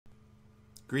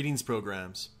Greetings,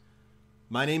 programs.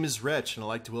 My name is Wretch, and I'd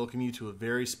like to welcome you to a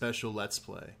very special Let's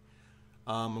Play.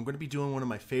 I'm going to be doing one of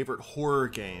my favorite horror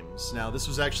games. Now, this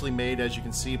was actually made, as you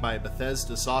can see, by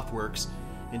Bethesda Softworks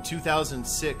in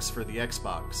 2006 for the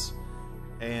Xbox,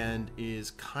 and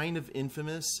is kind of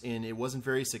infamous, and it wasn't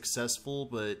very successful,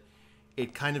 but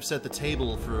it kind of set the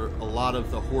table for a lot of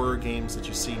the horror games that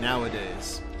you see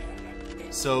nowadays.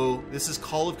 So, this is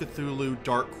Call of Cthulhu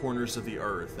Dark Corners of the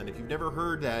Earth, and if you've never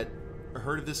heard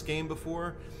of this game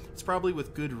before, it's probably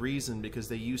with good reason, because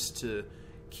they used to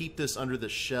keep this under the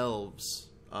shelves,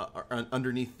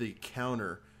 underneath the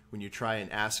counter when you try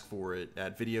and ask for it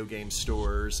at video game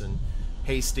stores and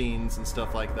Hastings and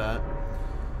stuff like that.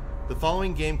 The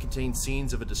following game contains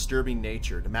scenes of a disturbing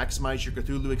nature. To maximize your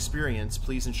Cthulhu experience,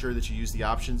 please ensure that you use the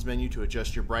options menu to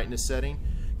adjust your brightness setting.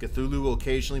 Cthulhu will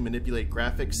occasionally manipulate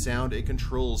graphics, sound, and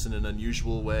controls in an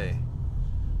unusual way.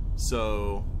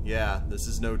 So, yeah, this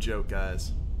is no joke,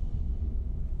 guys.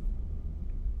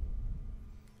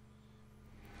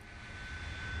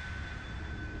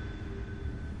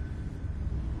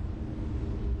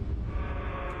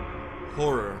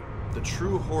 Horror, the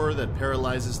true horror that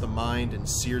paralyzes the mind and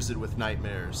sears it with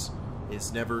nightmares,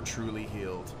 is never truly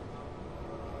healed.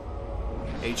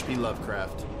 H.P.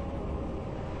 Lovecraft.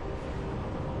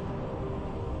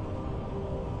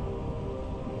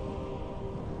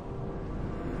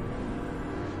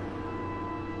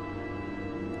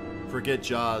 Forget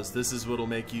Jaws, this is what'll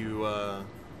make you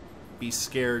be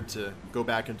scared to go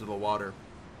back into the water.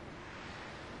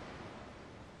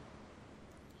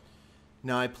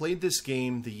 Now, I played this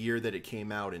game the year that it came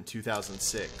out in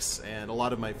 2006, and a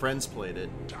lot of my friends played it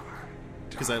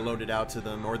because I loaned it out to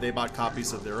them, or they bought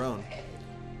copies of their own.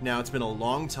 Now, it's been a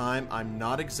long time. I'm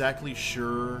not exactly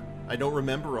sure. I don't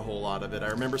remember a whole lot of it. I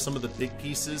remember some of the big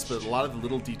pieces, but a lot of the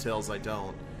little details I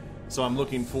don't. So I'm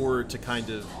looking forward to kind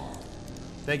of...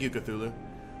 Thank you, Cthulhu.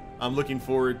 I'm looking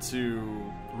forward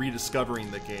to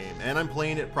rediscovering the game, and I'm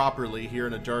playing it properly here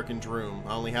in a darkened room.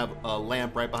 I only have a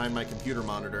lamp right behind my computer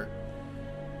monitor.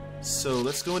 So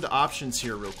let's go into options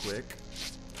here real quick.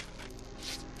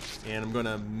 And I'm going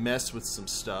to mess with some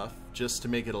stuff just to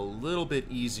make it a little bit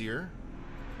easier.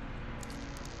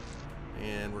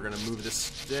 And we're going to move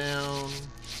this down.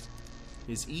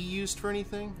 Is E used for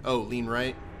anything? Oh, lean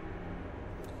right.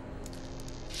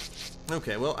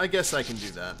 Okay, well, I guess I can do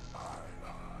that.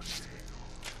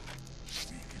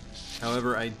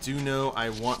 However, I do know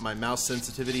I want my mouse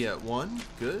sensitivity at 1.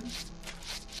 Good.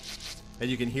 And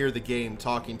you can hear the game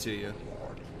talking to you.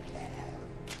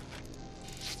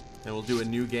 And we'll do a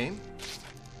new game.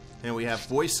 And we have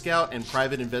Boy Scout and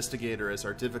Private Investigator as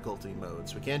our difficulty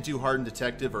modes. We can't do Hardened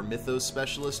Detective or Mythos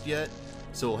Specialist yet,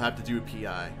 so we'll have to do a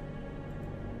PI.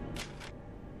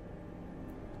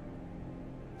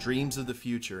 Dreams of the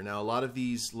Future. Now, a lot of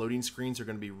these loading screens are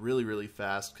going to be really, really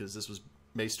fast because this was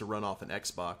made to run off an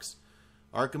Xbox.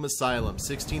 Arkham Asylum,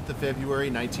 16th of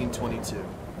February, 1922.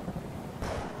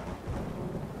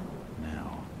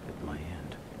 Now, at my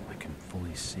end, I can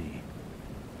fully see.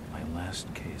 My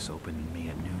last case opened in me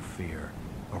a new fear,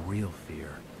 a real fear,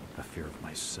 a fear of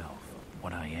myself, of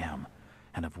what I am,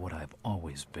 and of what I've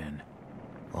always been.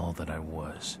 All that I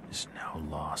was is now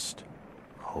lost.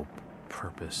 Hope,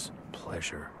 purpose,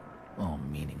 pleasure, all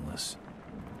meaningless.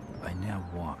 I now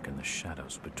walk in the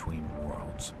shadows between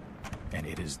worlds, and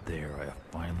it is there I have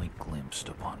finally glimpsed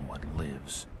upon what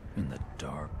lives in the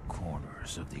dark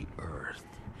corners of the earth.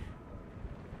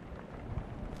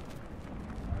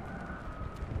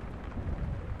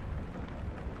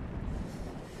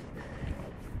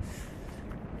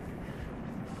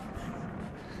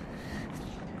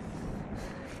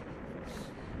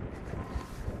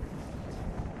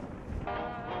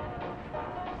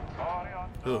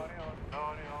 Ugh.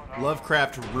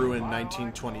 Lovecraft ruined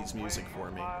 1920s music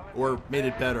for me. Or made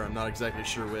it better, I'm not exactly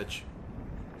sure which.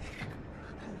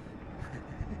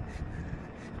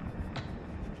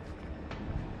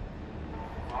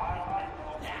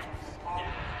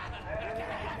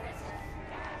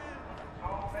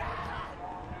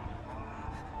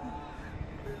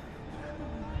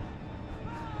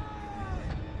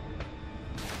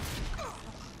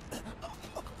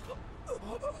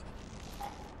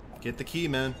 Get the key,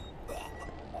 man.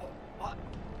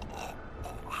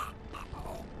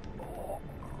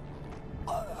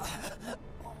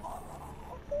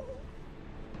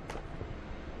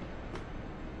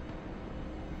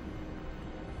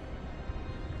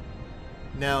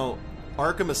 Now,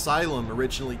 Arkham Asylum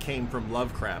originally came from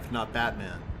Lovecraft, not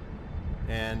Batman.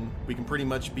 And we can pretty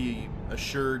much be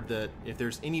assured that if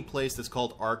there's any place that's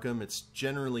called Arkham, it's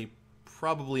generally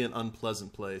probably an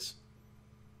unpleasant place.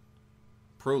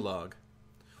 Prologue.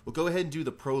 We'll go ahead and do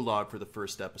the prologue for the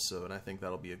first episode. I think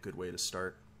that'll be a good way to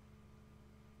start.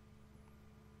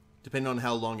 Depending on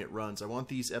how long it runs. I want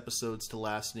these episodes to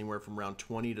last anywhere from around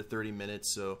 20 to 30 minutes,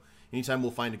 so anytime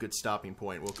we'll find a good stopping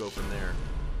point, we'll go from there.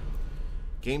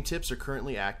 Game tips are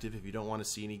currently active. If you don't want to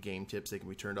see any game tips, they can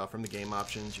be turned off from the game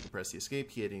options. You can press the escape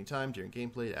key at any time during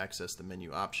gameplay to access the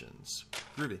menu options.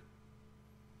 Groovy.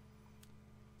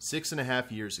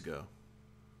 6.5 years ago.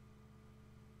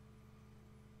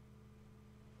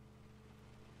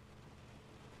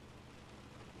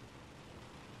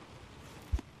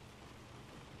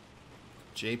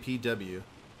 JPW.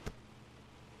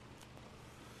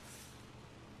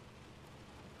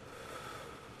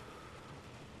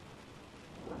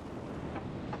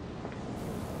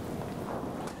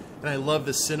 And I love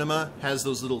the cinema has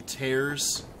those little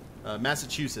tears.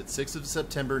 Massachusetts, 6th of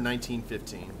September,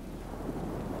 1915.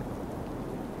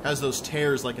 Has those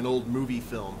tears like an old movie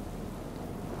film.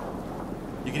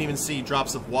 You can even see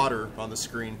drops of water on the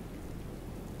screen.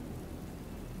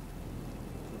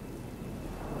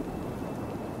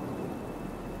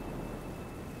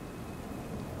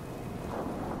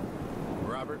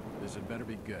 Robert, this had better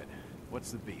be good.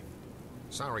 What's the beef?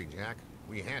 Sorry, Jack.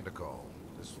 We had to call.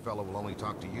 This fellow will only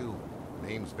talk to you.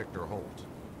 Name's Victor Holt.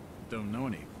 Don't know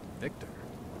any Victor.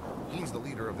 He's the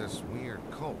leader of this weird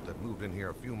cult that moved in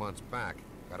here a few months back.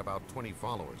 Got about 20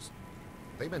 followers.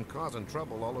 They've been causing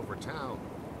trouble all over town.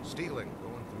 Stealing,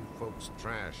 going through folks'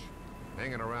 trash.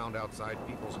 Hanging around outside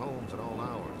people's homes at all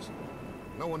hours.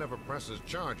 No one ever presses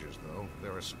charges, though.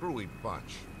 They're a screwy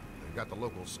bunch. They've got the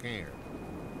locals scared.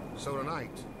 So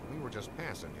tonight, we were just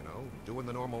passing, you know, doing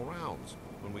the normal rounds,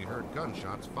 when we heard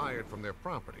gunshots fired from their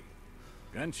property.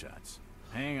 Gunshots?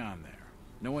 Hang on there.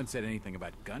 No one said anything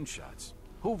about gunshots.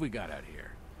 Who have we got out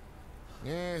here?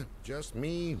 Yeah, just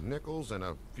me, Nichols, and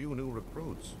a few new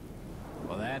recruits.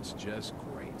 Well, that's just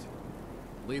great.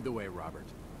 Lead the way, Robert.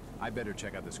 I better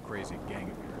check out this crazy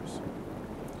gang of yours.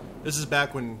 This is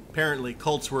back when, apparently,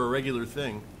 cults were a regular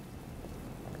thing.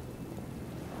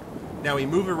 Now we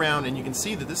move around and you can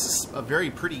see that this is a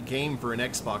very pretty game for an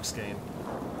Xbox game.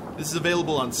 This is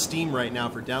available on Steam right now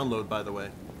for download, by the way.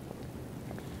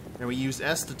 And we use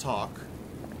S to talk.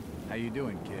 How you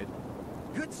doing, kid?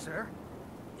 Good, sir.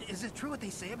 Is it true what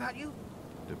they say about you?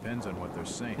 Depends on what they're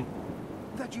saying.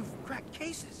 That you've cracked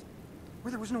cases where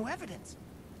there was no evidence.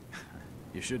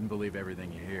 You shouldn't believe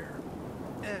everything you hear.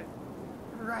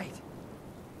 Right.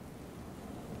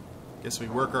 Guess we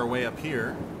work our way up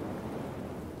here.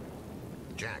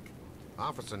 Jack,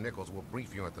 Officer Nichols will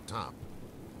brief you at the top.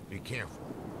 Be careful.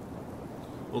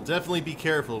 We'll definitely be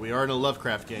careful. We are in a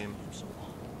Lovecraft game.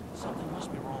 Something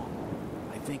must be wrong.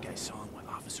 I think I saw him with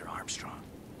Officer Armstrong.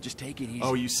 Just take it easy.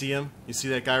 Oh, you see him? You see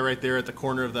that guy right there at the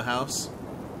corner of the house?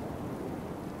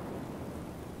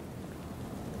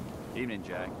 Evening,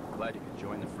 Jack. Glad you could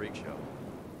join the freak show.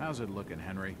 How's it looking,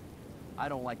 Henry? I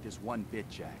don't like this one bit,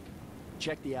 Jack.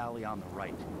 Check the alley on the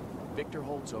right. Victor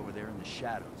Holt's over there in the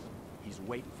shadows. He's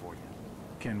waiting for you.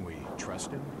 Can we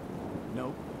trust him?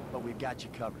 Nope, but we've got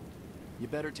you covered. You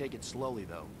better take it slowly,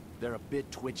 though. They're a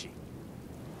bit twitchy.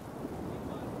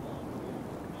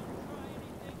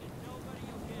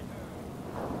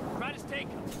 Try to stay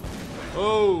calm.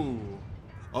 Oh!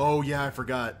 Oh, yeah, I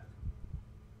forgot.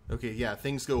 Okay, yeah,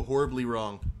 things go horribly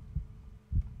wrong.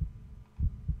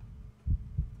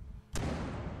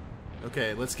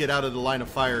 Okay, let's get out of the line of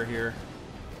fire here.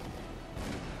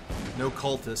 No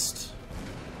cultist.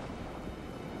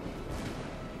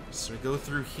 So we go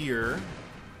through here.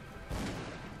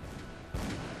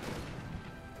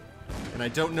 And I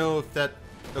don't know if that...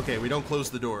 Okay, we don't close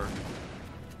the door.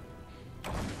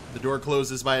 The door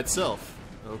closes by itself.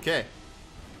 Okay.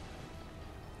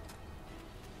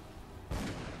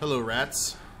 Hello,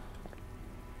 rats.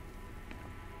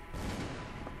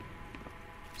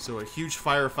 So a huge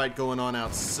firefight going on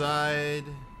outside.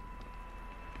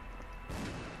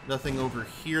 Nothing over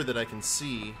here that I can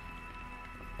see.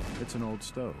 It's an old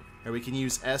stove. And we can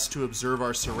use S to observe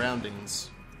our surroundings.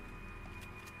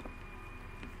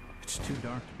 It's too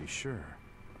dark to be sure,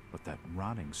 but that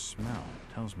rotting smell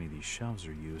tells me these shelves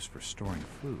are used for storing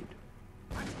food.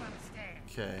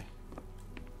 Okay.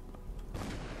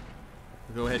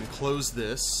 We'll go ahead and close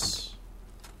this.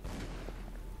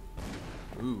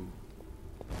 Ooh.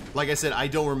 Like I said, I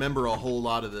don't remember a whole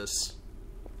lot of this.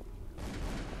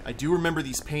 I do remember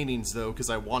these paintings, though, because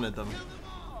I wanted them.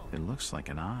 It looks like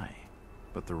an eye,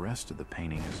 but the rest of the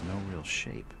painting has no real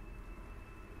shape.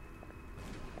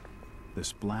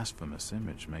 This blasphemous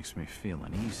image makes me feel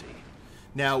uneasy.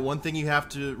 Now, one thing you have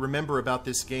to remember about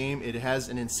this game, it has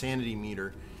an insanity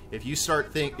meter. If you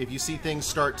see things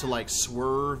start to like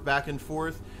swerve back and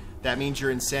forth, that means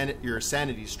your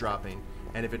sanity's dropping.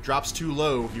 And if it drops too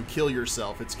low, you kill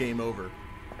yourself. It's game over.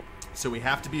 So we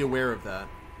have to be aware of that.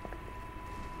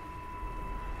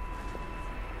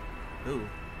 Ooh.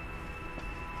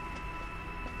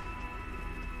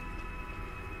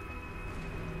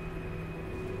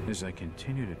 As I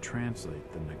continue to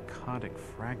translate the narcotic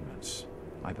fragments,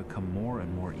 I become more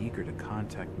and more eager to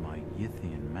contact my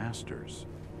Yithian masters.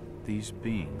 These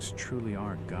beings truly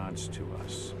are gods to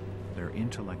us. Their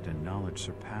intellect and knowledge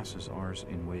surpasses ours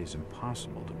in ways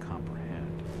impossible to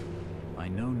comprehend. I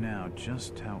know now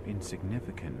just how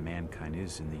insignificant mankind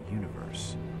is in the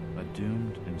universe, a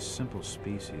doomed and simple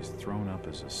species thrown up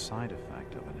as a side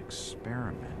effect of an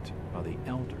experiment by the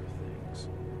elder things.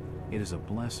 It is a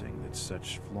blessing that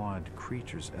such flawed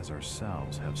creatures as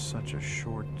ourselves have such a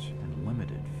short and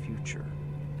limited future.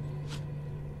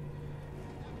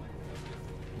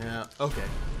 Now, okay.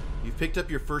 You've picked up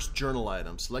your first journal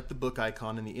item. Select the book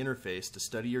icon in the interface to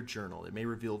study your journal. It may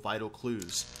reveal vital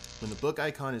clues. When the book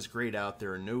icon is grayed out,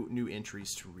 there are no new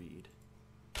entries to read.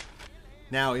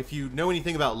 Now, if you know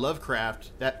anything about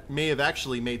Lovecraft, that may have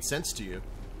actually made sense to you.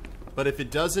 But if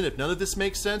it doesn't, if none of this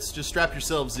makes sense, just strap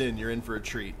yourselves in. You're in for a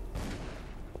treat.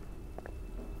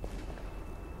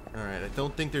 Alright, I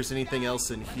don't think there's anything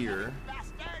else in here.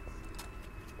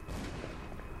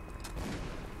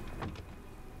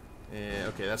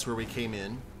 Okay, that's where we came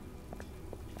in.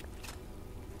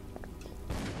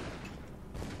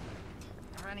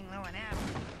 Running low on ammo.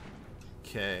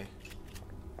 Okay.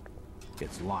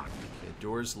 It's locked. Okay,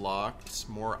 door's locked.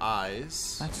 More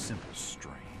eyes. That's simply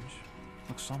strange.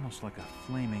 Looks almost like a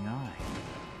flaming eye.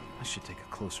 I should take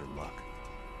a closer look.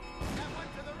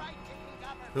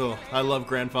 Oh, I love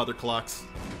grandfather clocks.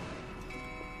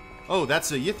 Oh,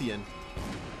 that's a Yithian.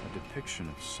 A depiction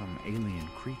of some alien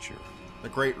creature. The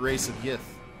great race of Yith.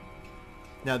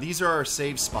 Now, these are our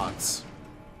save spots.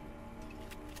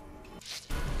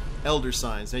 Elder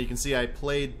signs. Now, you can see I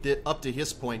played it up to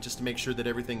his point just to make sure that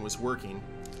everything was working.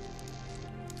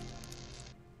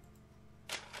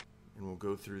 And we'll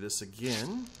go through this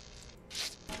again.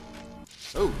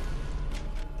 Oh!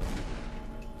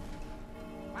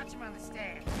 Watch him on the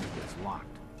stairs. It's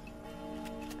locked.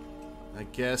 I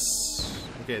guess...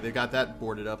 Okay, they got that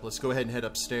boarded up. Let's go ahead and head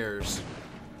upstairs.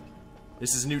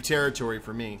 This is new territory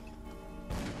for me.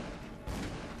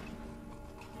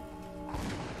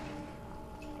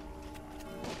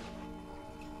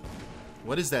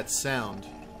 What is that sound?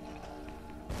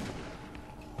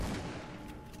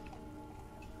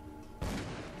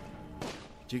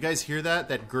 Do you guys hear that?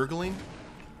 That gurgling?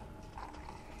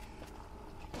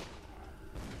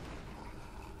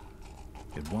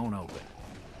 It won't open.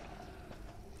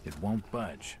 It won't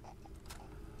budge.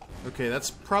 Okay, that's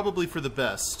probably for the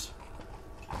best.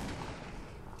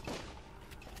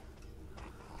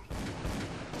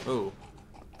 Oh.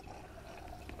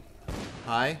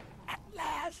 Hi? At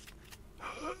last.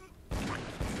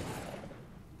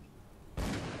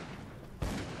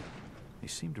 They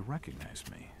seem to recognize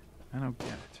me. I don't get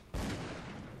it.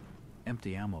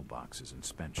 Empty ammo boxes and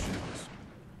spent shells.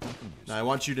 Now I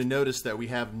want you to notice that we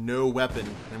have no weapon,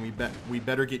 and we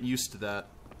better get used to that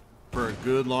for a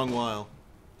good long while.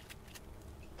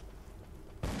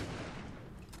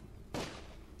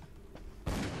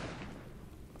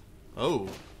 Oh.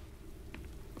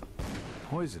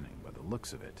 Poisoning by the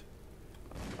looks of it.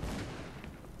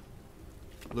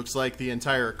 Looks like the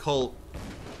entire cult...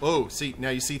 Oh, see,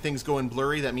 now you see things going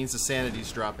blurry? That means the sanity's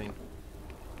dropping.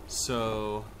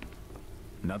 So...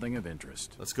 Nothing of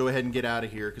interest. let's go ahead and get out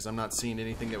of here, because I'm not seeing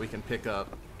anything that we can pick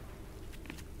up.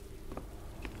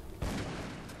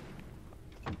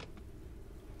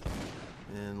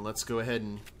 And let's go ahead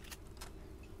and...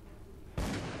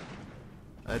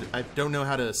 I don't know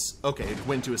how to... Okay,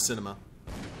 go into a cinema.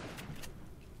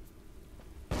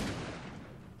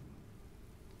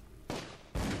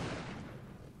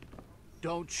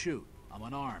 Don't shoot. I'm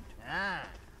unarmed. Ah.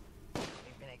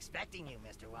 We've been expecting you,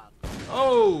 Mr. Walt.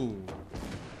 Oh!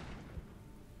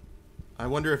 I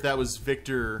wonder if that was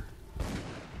Victor...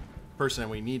 person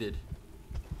we needed.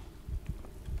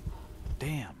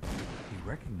 Damn. He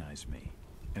recognized me.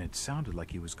 And it sounded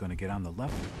like he was going to get on the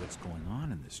level with what's going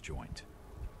on in this joint.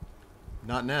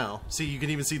 Not now. See, you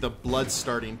can even see the blood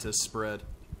starting to spread.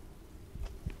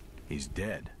 He's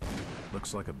dead.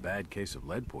 Looks like a bad case of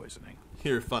lead poisoning.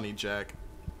 You're funny, Jack.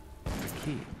 The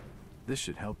key. This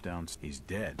should help down... He's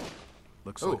dead.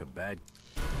 Looks like a bad...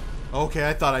 Okay,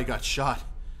 I thought I got shot.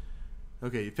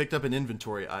 Okay, you picked up an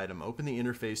inventory item. Open the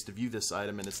interface to view this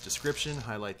item and its description,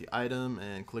 highlight the item,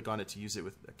 and click on it to use it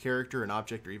with a character, an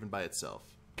object, or even by itself.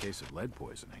 Case of lead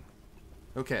poisoning.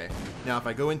 Okay, now if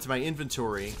I go into my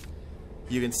inventory,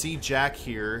 You can see Jack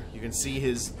here. You can see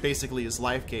basically his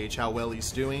life gauge, how well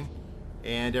he's doing,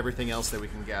 and everything else that we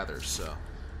can gather. So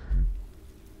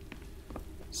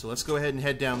let's go ahead and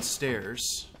head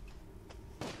downstairs.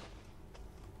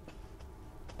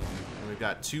 And we've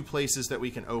got 2 places that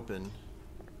we can open.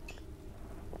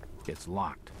 It's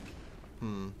locked.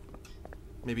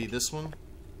 Maybe this one?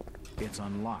 It's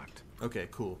unlocked. Okay,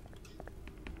 cool.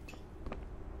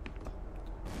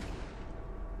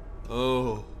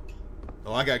 Oh,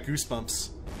 I got goosebumps.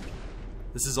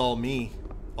 This is all me.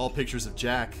 All pictures of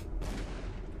Jack.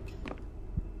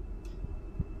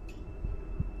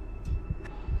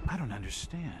 I don't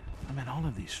understand. I mean, all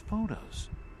of these photos.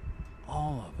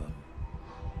 All of them.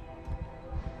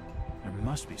 There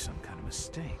must be some kind of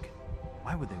mistake.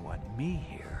 Why would they want me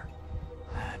here?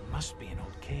 It must be an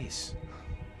old case.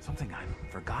 Something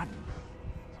I've forgotten.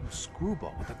 Some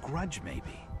screwball with a grudge,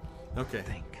 maybe. Okay.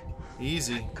 Think.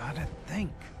 Easy. I gotta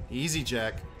think. Easy,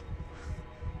 Jack.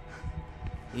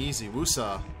 Easy.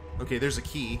 Woosah. Okay, there's a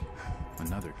key.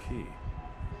 Another key.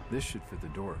 This should fit the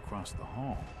door across the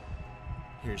hall.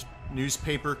 Here's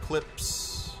newspaper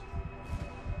clips.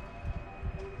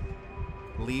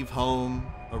 Leave home.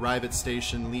 Arrive at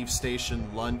station. Leave station.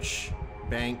 Lunch.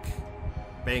 Bank.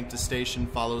 Bank to station.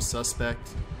 Follow suspect.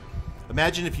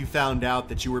 Imagine if you found out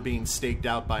that you were being staked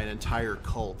out by an entire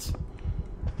cult.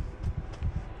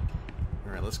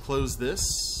 Alright, let's close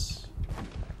this.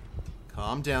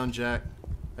 Calm down, Jack.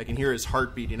 I can hear his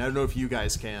heart beating. I don't know if you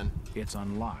guys can. It's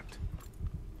unlocked.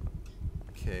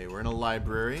 Okay, we're in a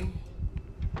library.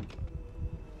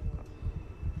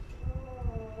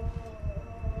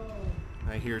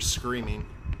 I hear screaming.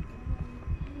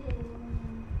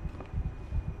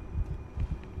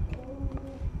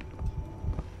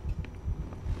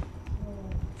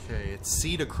 Okay, it's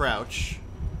C to crouch.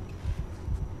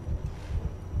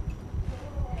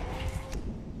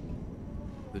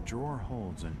 The drawer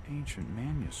holds an ancient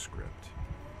manuscript.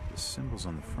 The symbols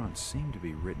on the front seem to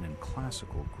be written in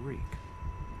classical Greek.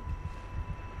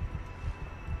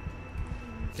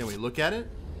 Can we look at it?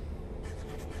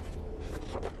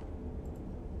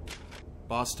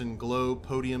 Boston Globe,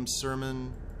 podium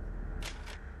sermon.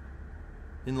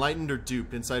 Enlightened or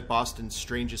dupe inside Boston's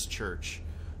strangest church.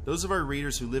 Those of our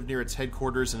readers who live near its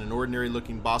headquarters in an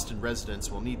ordinary-looking Boston residence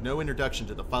will need no introduction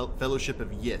to the Fellowship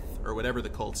of Yith, or whatever the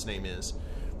cult's name is.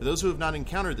 For those who have not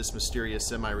encountered this mysterious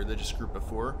semi-religious group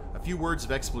before, a few words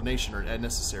of explanation are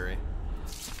necessary.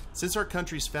 Since our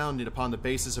country's founded upon the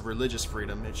basis of religious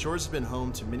freedom, it sure has been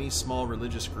home to many small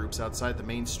religious groups outside the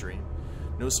mainstream.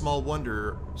 No small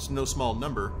number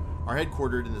are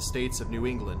headquartered in the states of New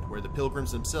England, where the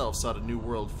Pilgrims themselves sought a new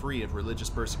world free of religious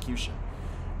persecution.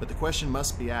 But the question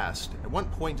must be asked, at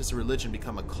what point does a religion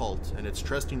become a cult, and its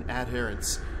trusting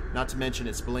adherents, not to mention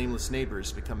its blameless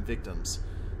neighbors, become victims?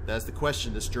 That is the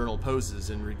question this journal poses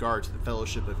in regard to the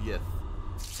Fellowship of Yith.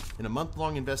 In a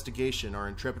month-long investigation, our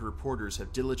intrepid reporters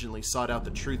have diligently sought out the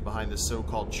truth behind this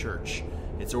so-called church.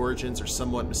 Its origins are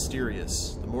somewhat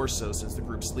mysterious, the more so since the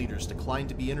group's leaders declined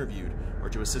to be interviewed or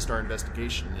to assist our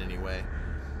investigation in any way.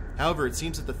 However, it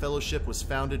seems that the Fellowship was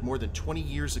founded more than 20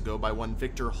 years ago by one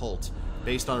Victor Holt,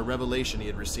 based on a revelation he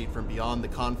had received from beyond the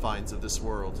confines of this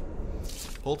world.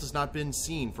 Holt has not been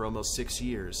seen for almost 6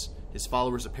 years. His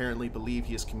followers apparently believe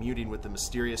he is communing with the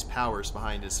mysterious powers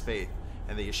behind his faith,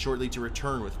 and that he is shortly to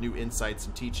return with new insights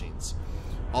and teachings.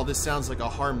 All this sounds like a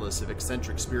harmless, if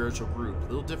eccentric spiritual group,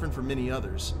 little different from many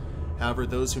others. However,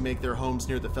 those who make their homes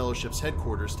near the Fellowship's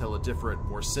headquarters tell a different,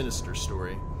 more sinister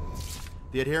story.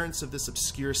 The adherents of this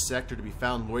obscure sect are to be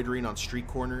found loitering on street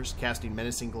corners, casting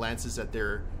menacing glances at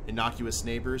their innocuous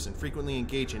neighbors, and frequently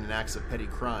engaging in acts of petty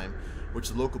crime, which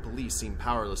the local police seem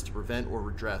powerless to prevent or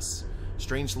redress.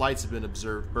 Strange lights have been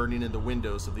observed burning in the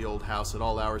windows of the old house at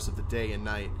all hours of the day and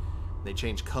night. They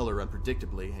change color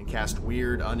unpredictably and cast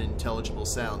weird, unintelligible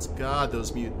sounds. God,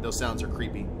 those sounds are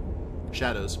creepy.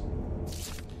 Shadows.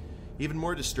 Even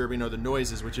more disturbing are the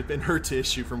noises which have been heard to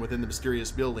issue from within the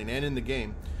mysterious building and in the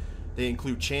game. They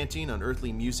include chanting,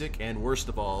 unearthly music, and worst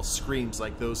of all, screams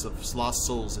like those of lost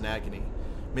souls in agony.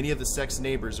 Many of the sect's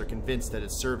neighbors are convinced that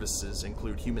its services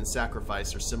include human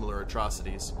sacrifice or similar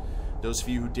atrocities. Those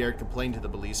few who dared complain to the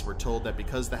police were told that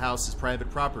because the house is private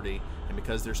property, and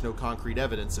because there's no concrete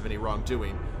evidence of any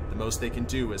wrongdoing, the most they can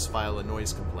do is file a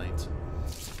noise complaint.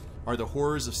 Are the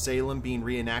horrors of Salem being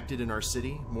reenacted in our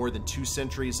city, more than 2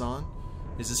 centuries on?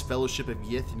 Is this Fellowship of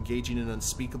Yith engaging in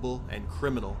unspeakable and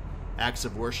criminal acts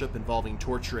of worship involving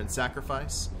torture and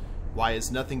sacrifice? Why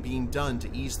is nothing being done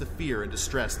to ease the fear and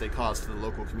distress they cause to the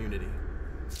local community?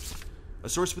 A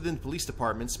source within the police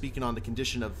department, speaking on the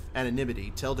condition of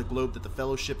anonymity, tell the Globe that the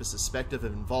Fellowship is suspected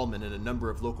of involvement in a number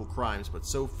of local crimes, but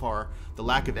so far, the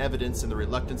lack of evidence and the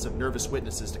reluctance of nervous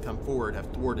witnesses to come forward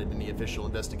have thwarted any official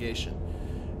investigation.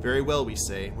 Very well, we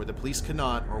say. Where the police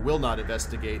cannot or will not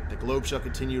investigate, the Globe shall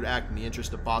continue to act in the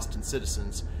interest of Boston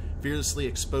citizens, fearlessly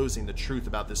exposing the truth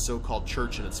about this so-called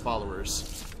church and its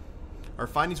followers. Our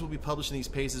findings will be published in these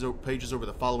pages over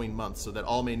the following months, so that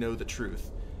all may know the truth.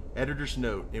 Editor's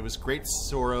note: it was great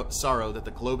sorrow that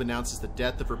the Globe announces the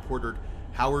death of reporter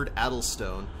Howard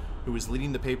Addlestone, who was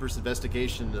leading the paper's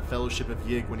investigation into the Fellowship of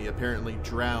Yig when he apparently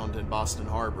drowned in Boston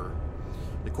Harbor.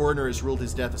 The coroner has ruled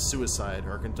his death a suicide.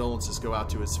 Our condolences go out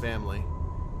to his family.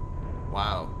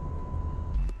 Wow.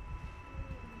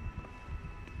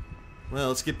 Well,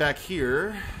 let's get back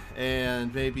here,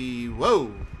 and maybe...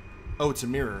 Whoa! Oh, it's a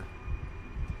mirror.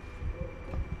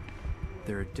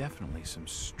 There are definitely some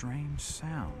strange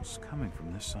sounds coming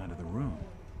from this side of the room.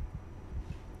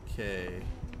 Okay.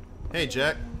 Hey,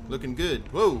 Jack. Looking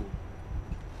good. Whoa!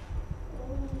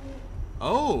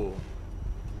 Oh!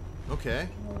 Okay.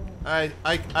 I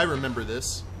remember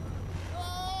this.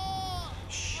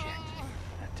 Shit.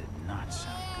 That did not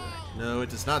sound good. No, it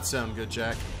does not sound good,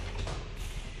 Jack.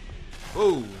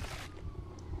 Whoa!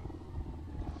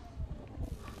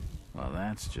 Well,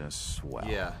 that's just swell.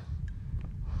 Yeah.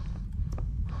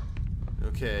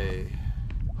 Okay.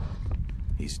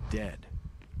 He's dead.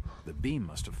 The beam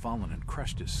must have fallen and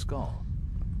crushed his skull.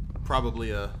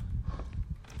 Probably a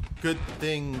good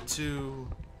thing to...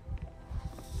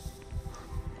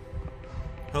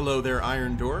 Hello there,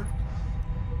 Iron Door.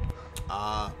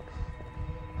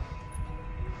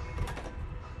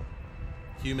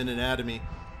 Human anatomy.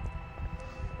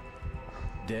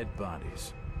 Dead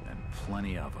bodies, and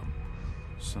plenty of them.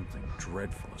 Something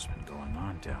dreadful has been going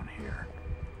on down here.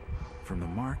 From the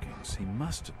markings, he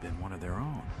must have been one of their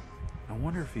own. I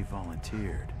wonder if he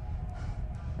volunteered.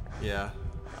 Yeah.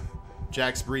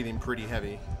 Jack's breathing pretty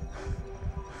heavy.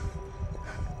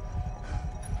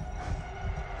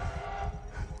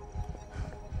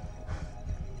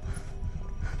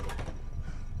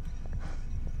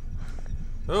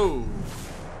 Oh.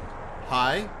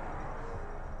 Hi.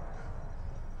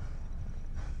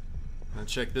 Now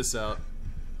check this out.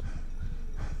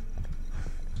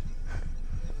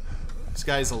 This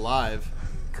guy's alive.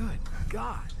 Good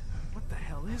God. What the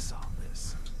hell is all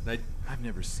this? I've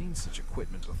never seen such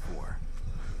equipment before.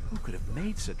 Who could have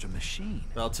made such a machine?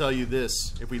 I'll tell you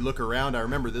this. If we look around, I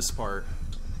remember this part.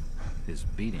 His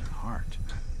beating heart.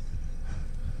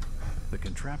 The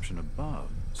contraption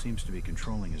above seems to be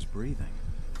controlling his breathing.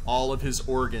 All of his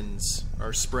organs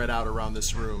are spread out around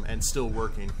this room and still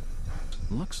working.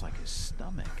 Looks like his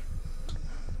stomach.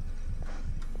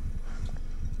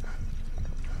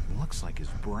 Looks like his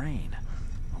brain.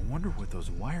 I wonder what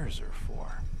those wires are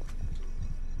for.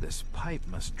 This pipe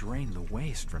must drain the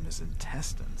waste from his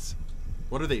intestines.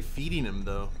 What are they feeding him,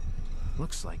 though?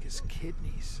 Looks like his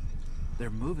kidneys. They're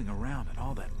moving around in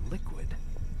all that liquid.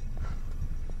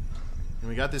 And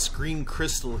we got this green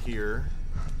crystal here.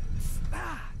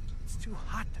 Ah, it's too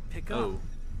hot to pick up. Oh.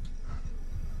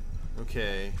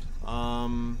 Okay.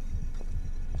 I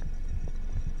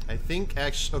think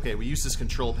actually... Okay, we use this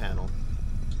control panel.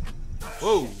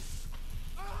 Whoa!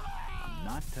 I'm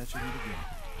not touching it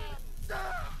again.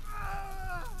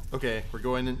 Okay,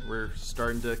 we're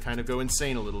starting to kind of go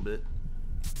insane a little bit.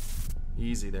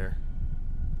 Easy there.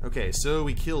 Okay, so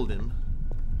we killed him.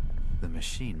 The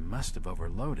machine must have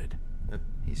overloaded.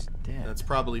 He's dead. That's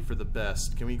probably for the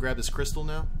best. Can we grab this crystal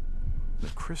now? The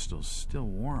crystal's still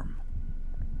warm.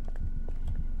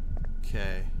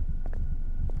 Okay.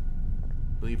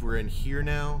 Believe we're in here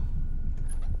now.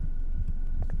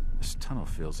 This tunnel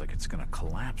feels like it's gonna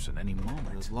collapse at any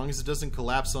moment. As long as it doesn't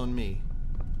collapse on me.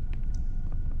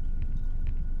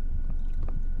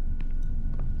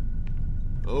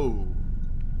 Oh.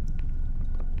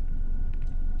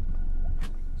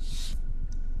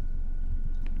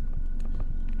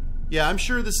 Yeah, I'm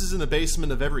sure this is in the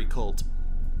basement of every cult.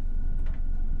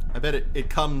 I bet it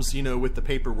comes, you know, with the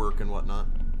paperwork and whatnot.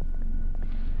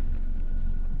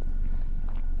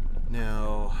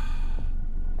 Now,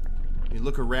 you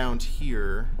look around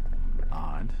here.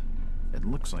 Odd. It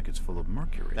looks like it's full of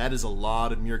mercury. That is a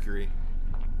lot of mercury.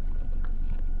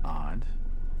 Odd.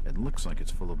 It looks like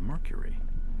it's full of mercury.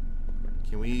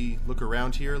 Can we look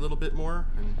around here a little bit more?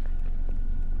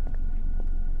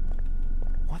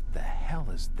 What the hell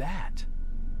is that?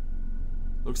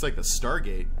 Looks like the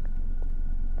Stargate.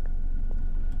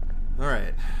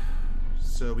 Alright.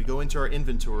 So we go into our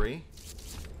inventory.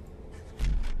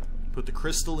 Put the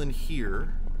crystal in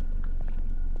here.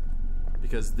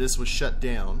 Because this was shut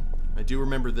down. I do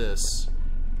remember this.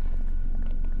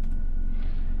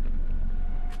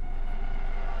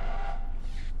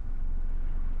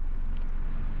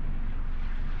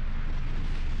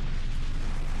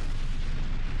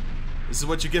 is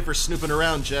what you get for snooping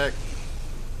around, Jack.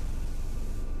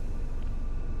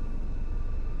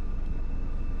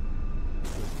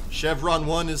 Chevron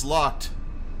 1 is locked.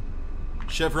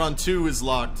 Chevron 2 is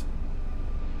locked.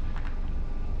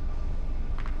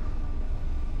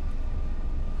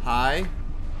 Hi.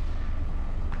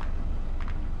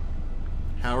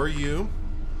 How are you?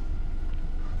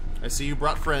 I see you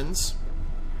brought friends.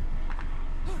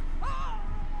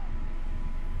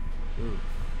 Ooh.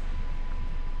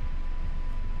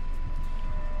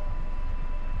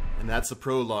 And that's the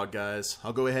prologue, guys.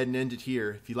 I'll go ahead and end it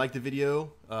here. If you liked the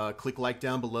video, click like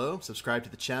down below, subscribe to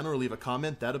the channel, or leave a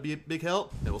comment. That'll be a big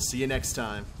help. And we'll see you next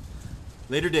time.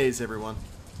 Later days, everyone.